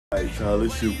Alright, y'all,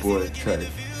 it's your boy, Trey.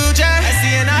 I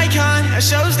see an icon, a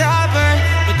showstopper,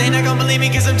 but they not gonna believe me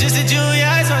cause I'm just a junior.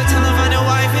 So I tell them find a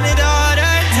wife and a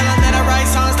daughter. Tell them that I write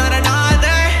songs, not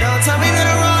another. Don't tell me that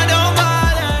I'm wrong, don't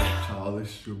bother. Y'all,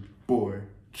 it's your boy,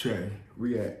 Trey.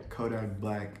 We at Kodak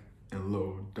Black and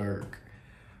Lil Durk.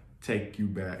 Take You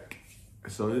Back.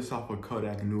 So this off of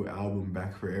Kodak's new album,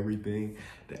 Back for Everything.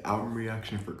 The album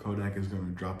reaction for Kodak is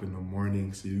gonna drop in the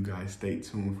morning, so you guys stay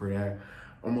tuned for that.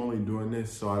 I'm only doing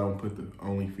this so I don't put the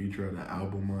only feature of the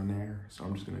album on there. So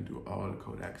I'm just gonna do all the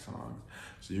Kodak songs.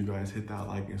 So you guys hit that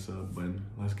like and sub button.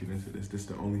 Let's get into this. This is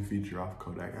the only feature off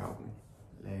Kodak album.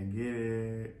 Let's get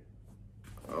it.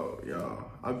 Oh,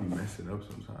 y'all, I be messing up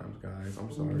sometimes, guys.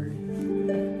 I'm sorry.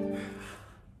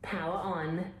 Power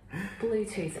on.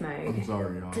 Bluetooth mode. I'm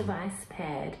sorry, y'all. Device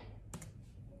paired.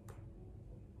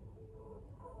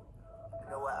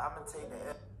 You know what? I'm gonna take the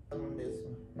L on this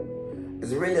one.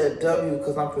 It's really a W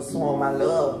because I'm pursuing my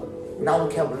love. And I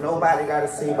don't care what nobody gotta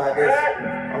say about this.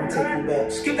 I'm gonna take you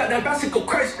back. Skip that bicycle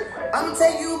crazy. I'm gonna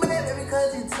take you back, baby,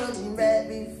 because you took me back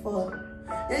before.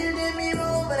 Yeah, you did me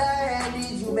wrong, but I had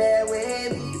did you bad way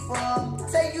before.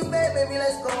 Take you back, baby,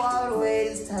 let's go all the way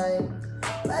this time.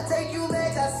 If I take you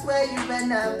back, I swear you better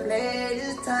not play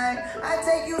this time. I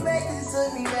take you back because you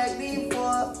took me back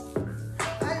before.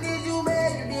 I did you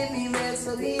bad, you did me bad,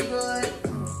 so be good.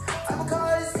 I'ma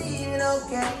call this evening,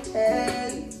 okay,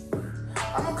 hey.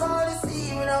 I'ma call this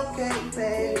evening, okay,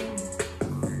 babe.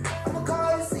 I'ma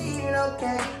call this evening,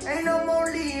 okay. Ain't no more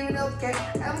leaving, okay.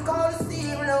 I'ma call this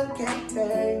evening, okay,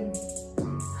 babe.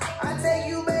 I take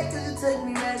you back cause you took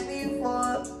me back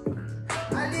before.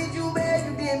 I did you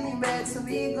bad, you did me bad, so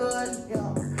be good,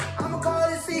 yo. I'ma call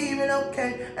this evening,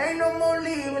 okay. Ain't no more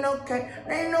leaving, okay.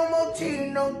 Ain't no more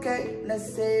cheating, okay.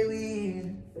 Let's say we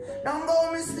don't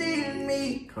go misleading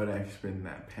me. Kodak spitting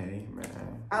that pain,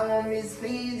 man. I won't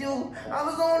mislead you. I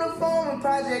was on the phone with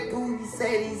Project Who. He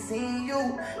said he seen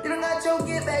you. You done got your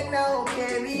get back now,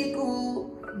 okay, be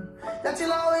cool. That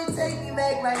you'll always take me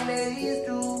back like ladies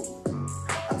do.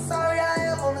 I'm sorry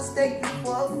I ever mistake you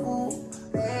for a fool.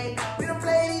 Babe, we done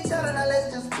played each other, now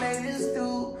let's just play this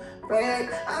too. Babe,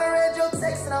 I done read your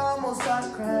text and I almost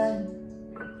started crying.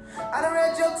 I done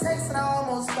read your text and I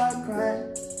almost started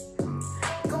crying.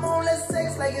 Come on, let's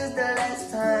sex like it's the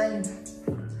last time.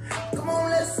 Come on,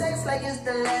 let's sex like it's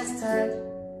the last time.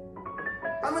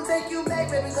 I'ma take you back,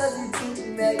 baby, cause you took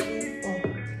me back before.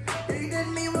 You did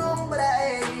me wrong, but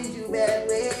I hated you bad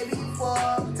way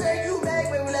before. Take you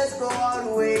back, baby, let's go all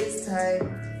the way this time.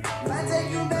 If I take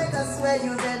you back, I swear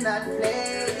you did not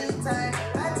play this time.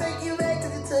 I take you back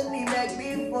cause you took me back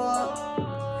before.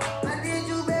 I did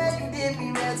you bad, you did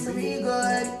me bad, so we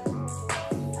good.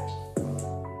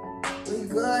 We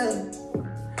good.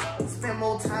 Spend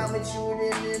more time with you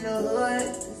than in the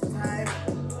hood this time.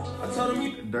 I told him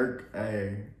you. Durk,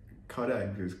 hey,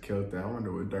 Kodak just killed that. I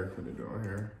wonder what Durk finna do on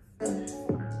here.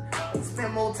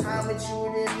 Spend more time with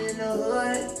you than in the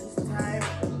hood this time.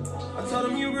 I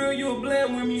told him you real, you a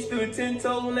blend with me. You stood 10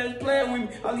 toes when that's playing with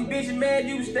me. All these bitches mad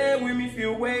you stand with me.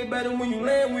 Feel way better when you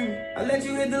land with me. I let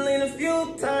you hit the lane a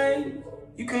few times.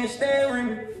 You couldn't stand with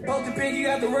me. Post the pic, you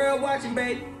got the world watching,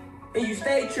 baby. And you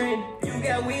stay trending. You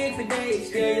got wig for days,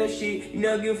 stay on your shit. You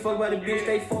never give a fuck about the bitch,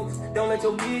 stay focused. Don't let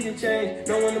your vision change.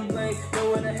 No one to blame,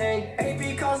 no one to hang.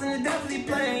 AP causing the definitely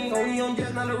plain. Only on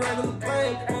jet, not a regular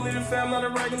plane. Only the fam, not a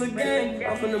regular game.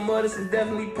 I'm from the mud, this is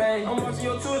definitely pain. I'm watching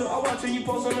your Twitter, I'm watching you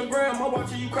post on the gram. I'm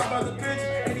watching you crop out the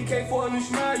picture. 80K for a new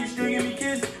smile, you still give me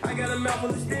kisses. I got a mouth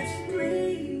full of stitches.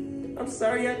 I'm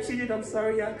sorry I cheated, I'm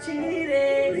sorry I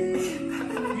cheated.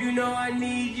 You know I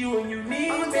need you and you need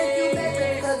I'ma me. take you back,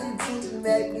 baby, cause you took me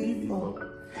back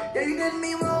before. Yeah, you did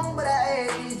me wrong, but I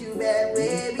hated you bad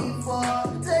way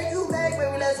before. Take you back,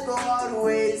 baby, let's go all the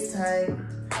way this time.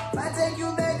 If I take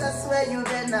you back, I swear you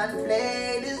better not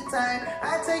play this time.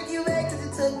 I take you back cause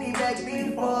you took me back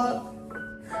before.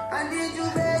 I did you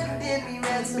bad, you did me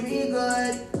bad, so be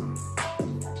good.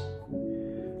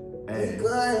 Hey, Be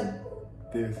good.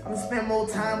 this. I'm gonna spend more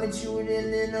time with you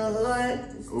than in the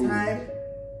hood this time.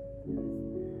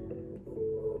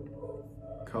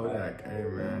 Kodak, hey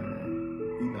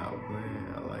man, he not playing.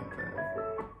 I like that.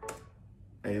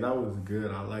 Hey, that was good.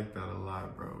 I like that a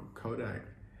lot, bro. Kodak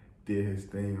did his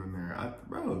thing on there.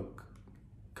 Bro,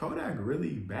 Kodak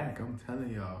really back. I'm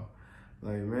telling y'all.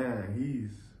 Like, man,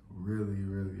 he's really,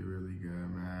 really, really good,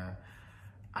 man.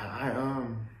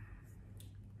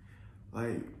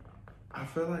 I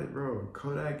feel like, bro,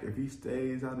 Kodak, if he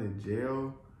stays out of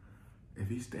jail,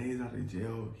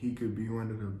 he could be one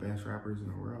of the best rappers in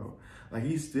the world. Like,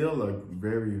 he's still a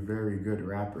very, very good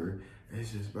rapper.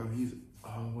 It's just, bro, he's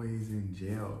always in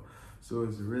jail. So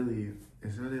it's really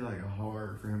like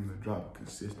hard for him to drop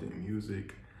consistent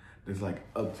music that's like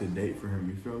up to date for him,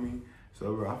 you feel me?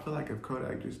 So bro, I feel like if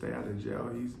Kodak just stay out of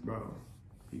jail,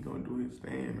 he gonna do his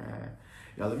thing, man.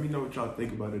 Y'all let me know what y'all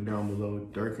think about it down below.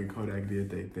 Durk and Kodak did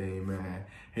their thing, man.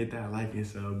 Hit that like and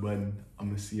sub button. I'm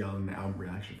gonna see y'all in the album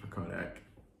reaction for Kodak.